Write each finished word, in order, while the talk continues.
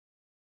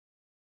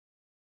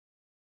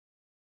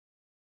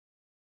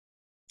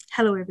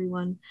Hello,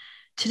 everyone.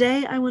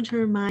 Today, I want to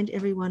remind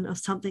everyone of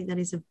something that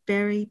is a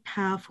very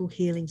powerful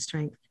healing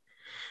strength,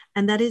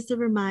 and that is the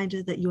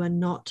reminder that you are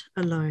not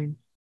alone.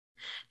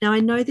 Now, I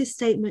know this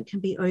statement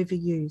can be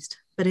overused,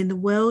 but in the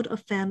world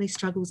of family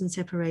struggles and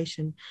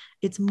separation,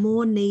 it's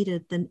more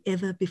needed than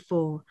ever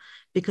before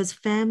because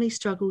family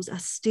struggles are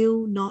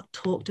still not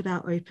talked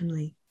about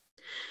openly.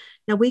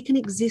 Now, we can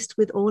exist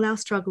with all our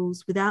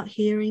struggles without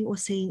hearing or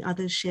seeing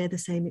others share the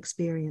same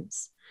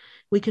experience.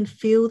 We can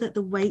feel that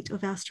the weight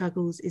of our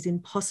struggles is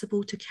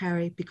impossible to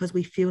carry because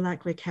we feel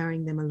like we're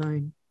carrying them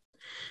alone.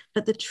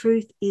 But the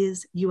truth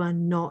is, you are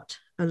not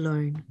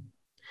alone.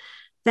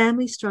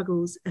 Family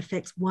struggles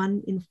affects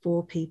 1 in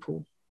 4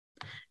 people.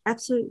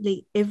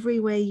 Absolutely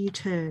everywhere you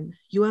turn,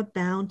 you are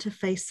bound to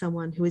face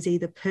someone who is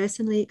either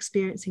personally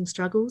experiencing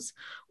struggles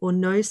or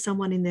knows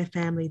someone in their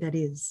family that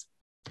is.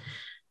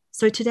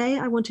 So today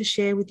I want to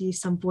share with you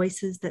some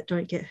voices that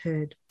don't get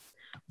heard,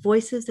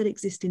 voices that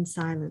exist in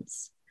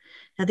silence.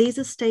 Now, these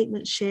are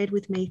statements shared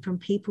with me from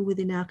people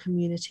within our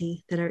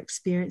community that are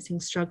experiencing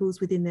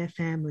struggles within their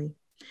family.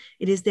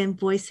 It is them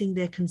voicing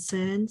their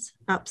concerns,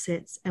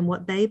 upsets, and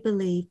what they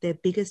believe their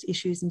biggest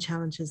issues and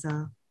challenges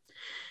are.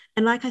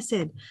 And like I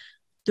said,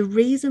 the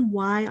reason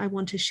why I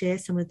want to share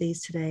some of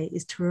these today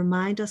is to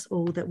remind us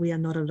all that we are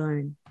not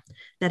alone,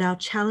 that our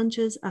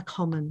challenges are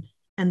common,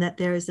 and that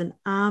there is an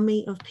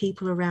army of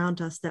people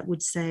around us that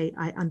would say,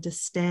 I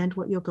understand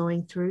what you're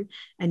going through,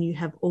 and you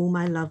have all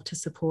my love to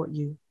support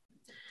you.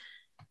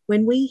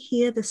 When we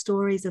hear the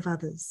stories of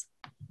others,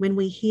 when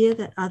we hear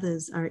that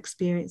others are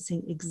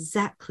experiencing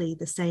exactly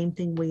the same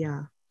thing we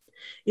are,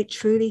 it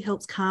truly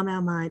helps calm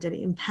our mind and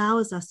it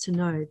empowers us to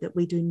know that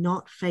we do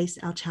not face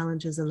our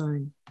challenges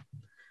alone.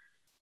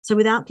 So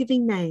without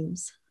giving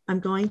names, I'm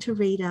going to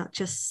read out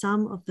just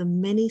some of the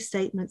many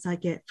statements I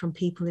get from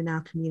people in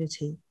our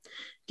community,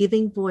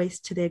 giving voice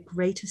to their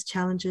greatest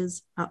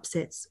challenges,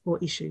 upsets,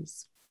 or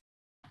issues.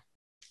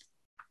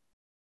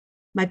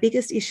 My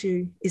biggest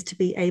issue is to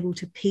be able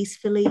to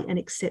peacefully and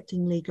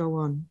acceptingly go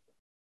on.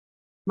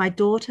 My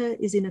daughter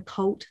is in a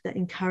cult that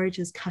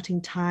encourages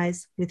cutting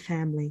ties with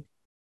family.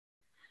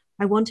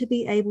 I want to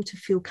be able to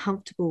feel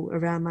comfortable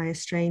around my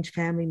estranged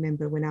family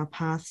member when our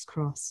paths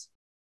cross.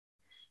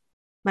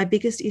 My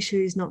biggest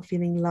issue is not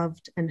feeling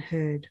loved and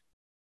heard.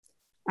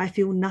 I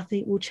feel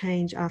nothing will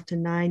change after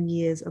 9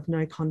 years of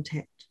no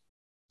contact.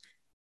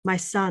 My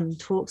son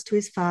talks to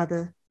his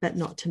father, but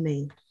not to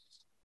me.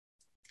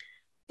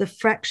 The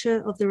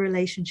fracture of the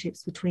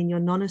relationships between your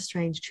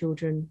non-estranged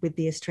children with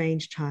the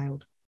estranged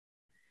child.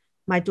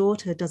 My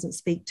daughter doesn't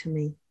speak to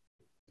me.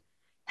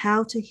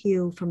 How to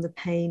heal from the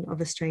pain of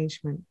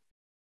estrangement.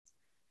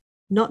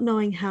 Not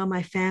knowing how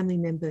my family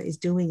member is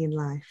doing in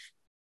life.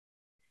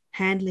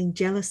 Handling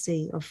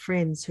jealousy of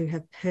friends who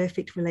have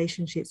perfect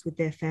relationships with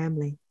their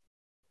family.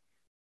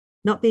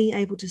 Not being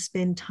able to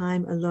spend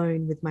time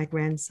alone with my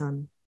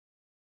grandson.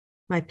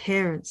 My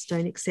parents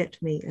don't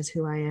accept me as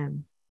who I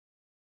am.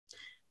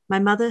 My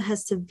mother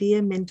has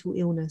severe mental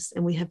illness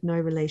and we have no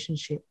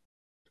relationship.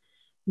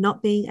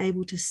 Not being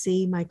able to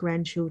see my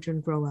grandchildren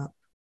grow up.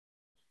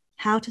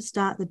 How to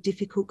start the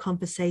difficult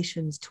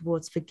conversations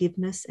towards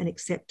forgiveness and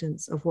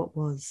acceptance of what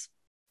was.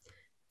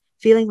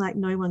 Feeling like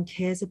no one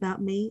cares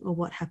about me or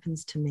what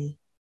happens to me.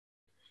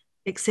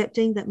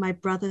 Accepting that my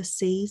brother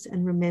sees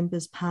and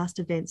remembers past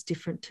events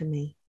different to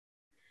me.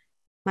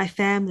 My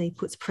family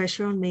puts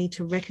pressure on me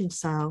to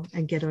reconcile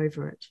and get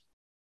over it.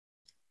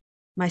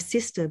 My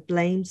sister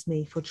blames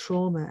me for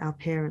trauma our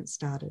parents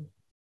started.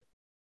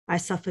 I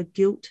suffer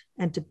guilt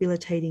and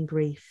debilitating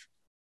grief.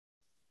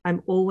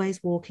 I'm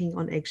always walking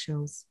on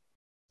eggshells.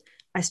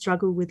 I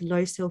struggle with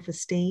low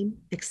self-esteem,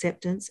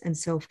 acceptance, and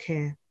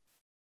self-care.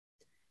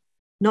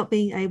 Not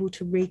being able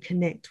to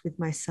reconnect with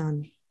my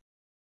son.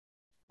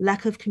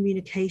 Lack of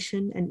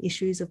communication and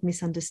issues of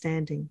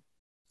misunderstanding.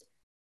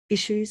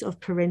 Issues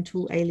of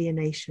parental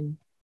alienation.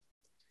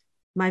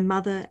 My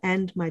mother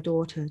and my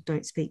daughter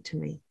don't speak to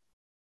me.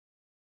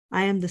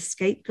 I am the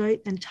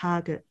scapegoat and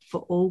target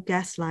for all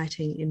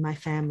gaslighting in my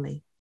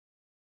family.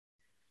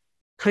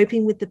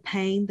 Coping with the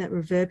pain that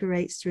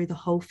reverberates through the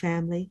whole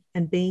family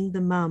and being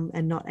the mum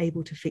and not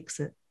able to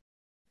fix it.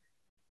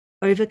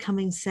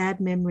 Overcoming sad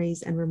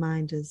memories and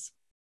reminders.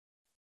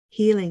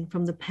 Healing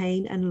from the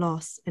pain and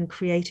loss and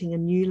creating a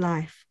new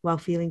life while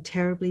feeling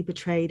terribly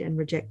betrayed and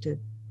rejected.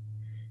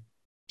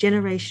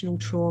 Generational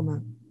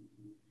trauma.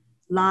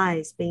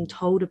 Lies being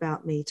told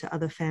about me to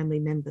other family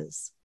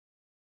members.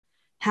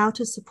 How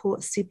to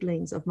support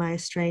siblings of my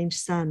estranged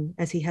son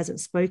as he hasn't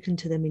spoken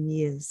to them in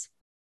years.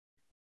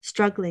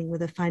 Struggling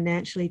with a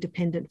financially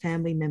dependent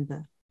family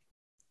member.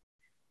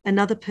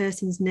 Another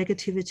person's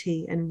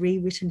negativity and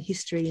rewritten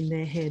history in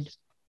their head.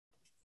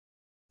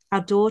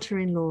 Our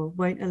daughter-in-law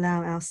won't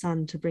allow our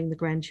son to bring the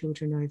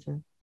grandchildren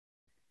over.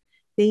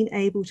 Being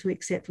able to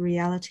accept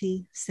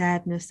reality,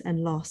 sadness,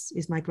 and loss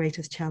is my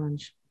greatest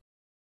challenge.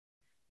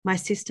 My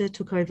sister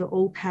took over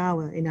all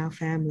power in our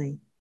family.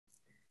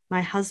 My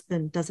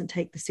husband doesn't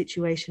take the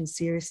situation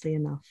seriously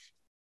enough.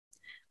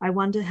 I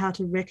wonder how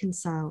to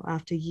reconcile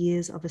after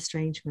years of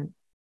estrangement.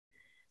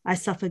 I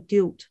suffer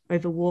guilt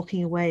over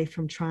walking away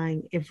from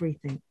trying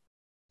everything.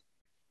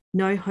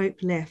 No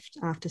hope left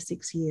after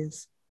 6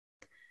 years.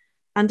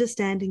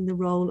 Understanding the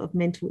role of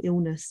mental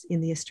illness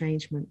in the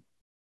estrangement.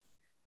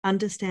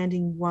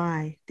 Understanding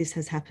why this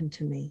has happened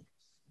to me.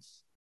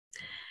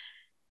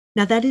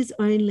 Now, that is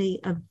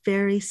only a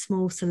very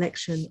small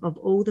selection of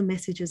all the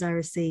messages I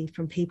receive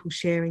from people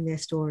sharing their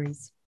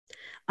stories.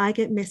 I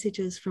get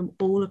messages from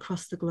all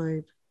across the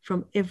globe,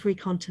 from every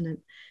continent,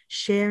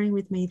 sharing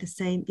with me the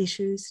same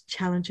issues,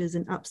 challenges,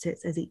 and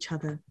upsets as each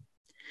other.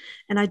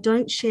 And I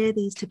don't share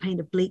these to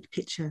paint a bleak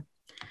picture.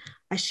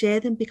 I share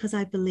them because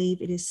I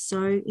believe it is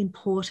so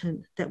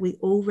important that we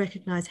all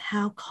recognize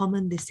how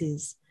common this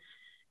is,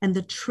 and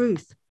the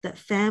truth that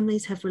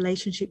families have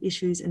relationship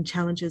issues and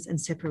challenges and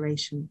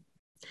separation.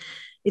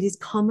 It is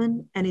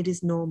common and it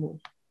is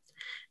normal.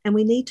 And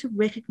we need to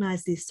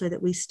recognize this so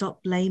that we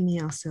stop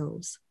blaming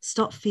ourselves,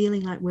 stop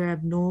feeling like we're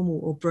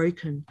abnormal or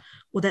broken,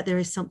 or that there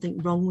is something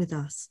wrong with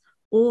us,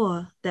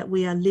 or that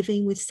we are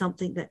living with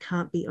something that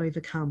can't be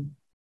overcome.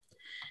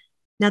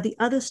 Now, the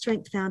other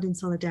strength found in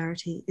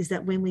solidarity is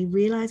that when we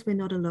realize we're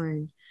not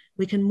alone,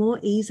 we can more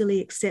easily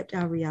accept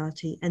our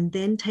reality and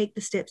then take the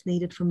steps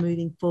needed for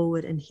moving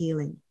forward and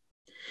healing.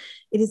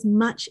 It is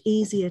much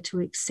easier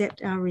to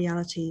accept our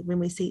reality when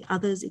we see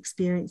others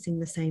experiencing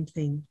the same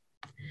thing.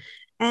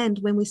 And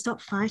when we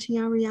stop fighting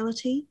our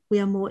reality, we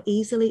are more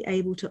easily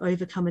able to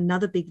overcome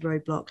another big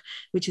roadblock,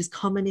 which is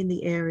common in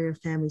the area of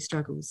family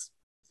struggles.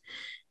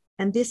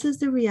 And this is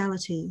the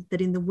reality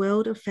that in the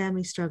world of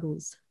family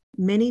struggles,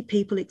 many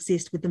people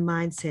exist with the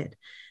mindset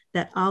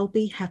that I'll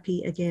be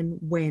happy again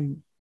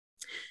when.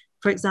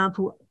 For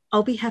example,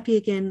 I'll be happy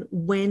again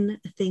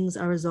when things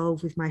are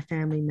resolved with my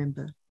family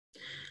member.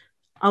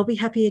 I'll be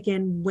happy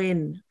again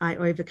when I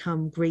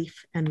overcome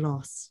grief and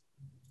loss.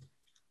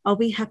 I'll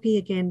be happy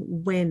again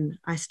when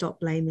I stop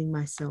blaming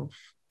myself.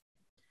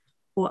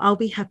 Or I'll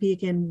be happy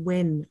again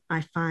when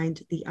I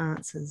find the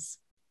answers.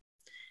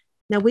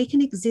 Now, we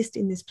can exist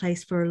in this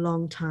place for a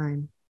long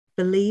time,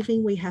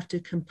 believing we have to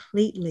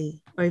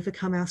completely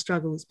overcome our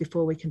struggles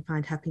before we can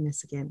find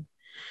happiness again.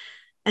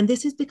 And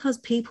this is because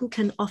people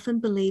can often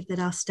believe that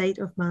our state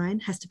of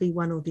mind has to be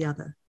one or the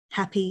other,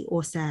 happy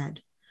or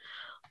sad.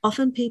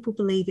 Often people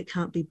believe it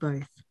can't be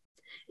both.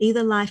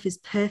 Either life is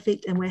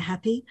perfect and we're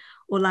happy,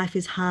 or life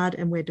is hard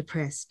and we're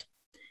depressed.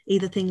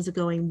 Either things are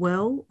going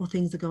well or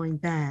things are going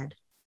bad.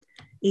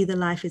 Either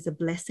life is a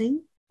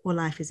blessing or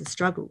life is a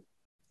struggle.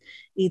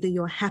 Either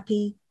you're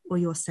happy or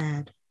you're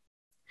sad.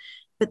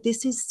 But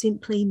this is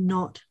simply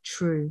not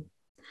true.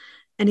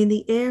 And in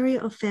the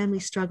area of family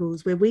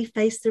struggles, where we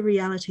face the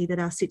reality that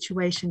our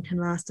situation can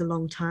last a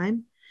long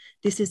time,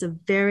 this is a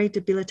very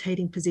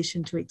debilitating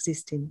position to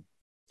exist in.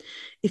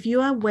 If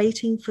you are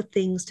waiting for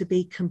things to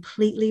be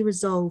completely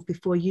resolved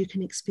before you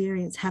can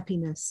experience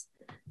happiness,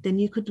 then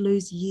you could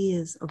lose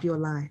years of your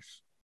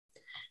life.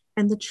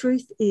 And the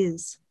truth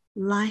is,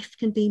 life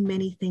can be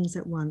many things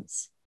at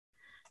once.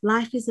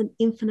 Life is an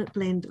infinite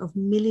blend of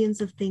millions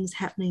of things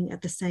happening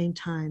at the same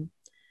time.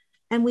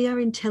 And we are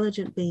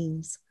intelligent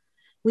beings.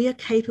 We are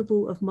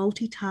capable of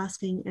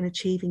multitasking and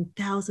achieving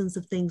thousands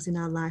of things in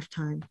our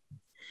lifetime.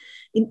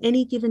 In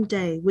any given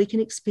day, we can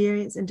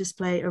experience and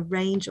display a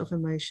range of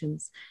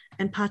emotions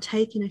and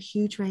partake in a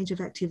huge range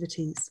of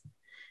activities.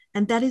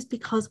 And that is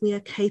because we are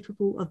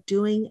capable of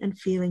doing and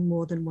feeling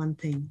more than one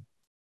thing.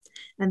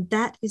 And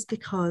that is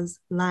because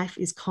life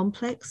is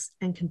complex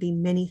and can be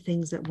many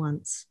things at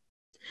once.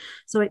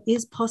 So it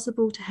is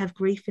possible to have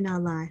grief in our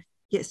life,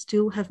 yet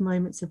still have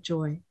moments of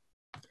joy.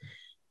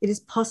 It is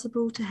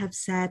possible to have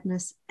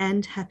sadness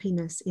and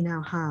happiness in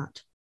our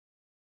heart.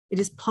 It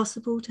is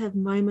possible to have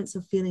moments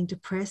of feeling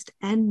depressed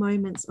and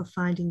moments of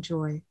finding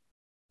joy.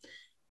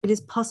 It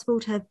is possible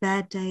to have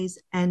bad days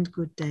and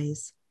good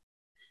days.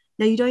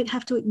 Now, you don't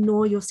have to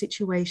ignore your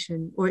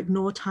situation or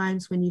ignore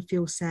times when you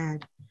feel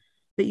sad,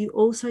 but you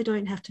also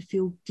don't have to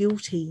feel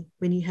guilty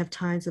when you have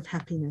times of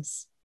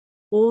happiness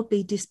or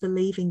be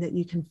disbelieving that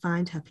you can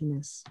find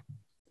happiness.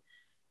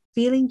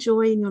 Feeling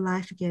joy in your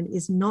life again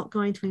is not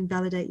going to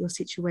invalidate your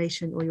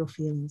situation or your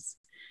feelings.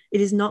 It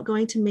is not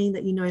going to mean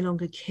that you no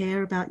longer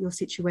care about your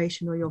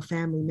situation or your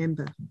family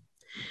member.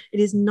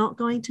 It is not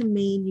going to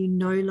mean you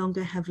no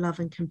longer have love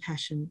and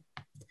compassion.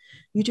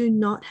 You do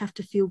not have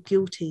to feel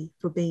guilty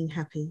for being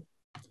happy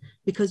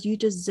because you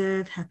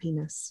deserve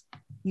happiness.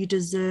 You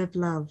deserve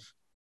love.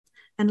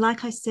 And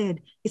like I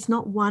said, it's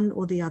not one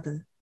or the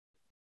other.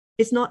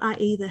 It's not I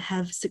either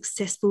have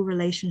successful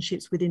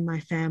relationships within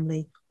my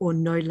family or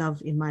no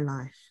love in my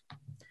life.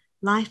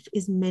 Life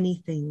is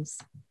many things.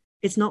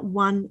 It's not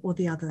one or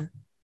the other.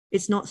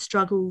 It's not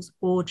struggles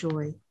or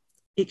joy.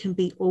 It can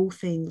be all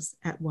things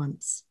at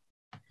once.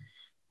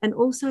 And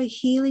also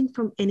healing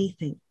from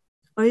anything,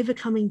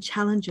 overcoming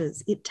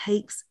challenges, it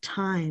takes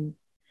time.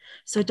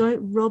 So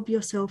don't rob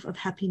yourself of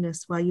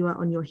happiness while you are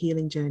on your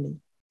healing journey.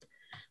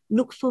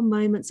 Look for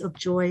moments of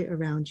joy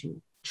around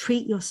you.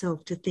 Treat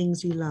yourself to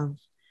things you love.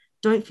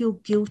 Don't feel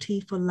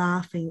guilty for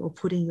laughing or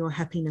putting your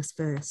happiness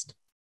first.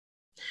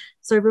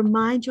 So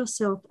remind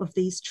yourself of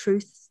these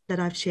truths that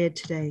I've shared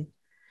today.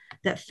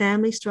 that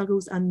family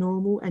struggles are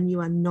normal and you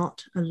are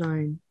not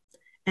alone.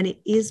 And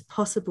it is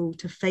possible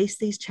to face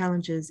these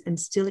challenges and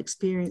still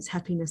experience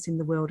happiness in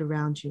the world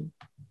around you.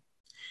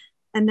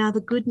 And now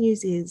the good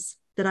news is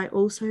that I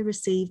also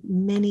receive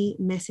many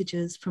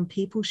messages from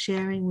people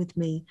sharing with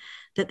me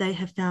that they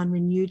have found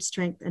renewed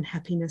strength and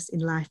happiness in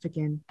life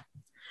again.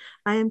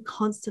 I am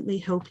constantly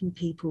helping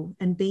people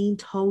and being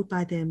told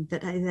by them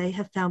that they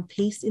have found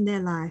peace in their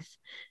life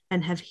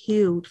and have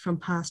healed from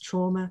past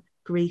trauma,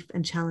 grief,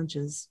 and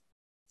challenges.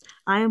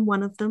 I am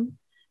one of them,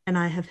 and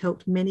I have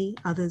helped many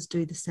others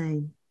do the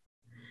same.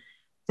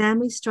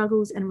 Family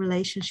struggles and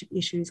relationship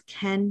issues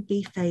can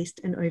be faced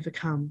and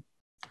overcome.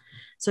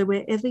 So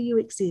wherever you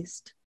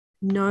exist,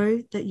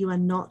 know that you are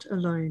not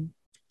alone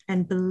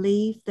and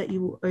believe that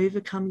you will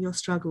overcome your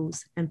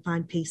struggles and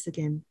find peace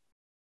again.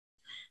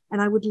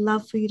 And I would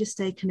love for you to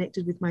stay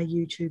connected with my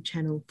YouTube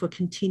channel for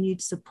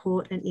continued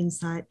support and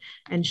insight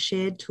and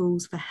shared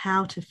tools for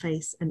how to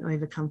face and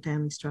overcome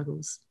family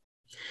struggles.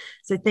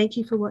 So thank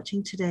you for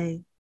watching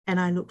today, and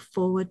I look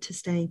forward to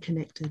staying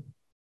connected.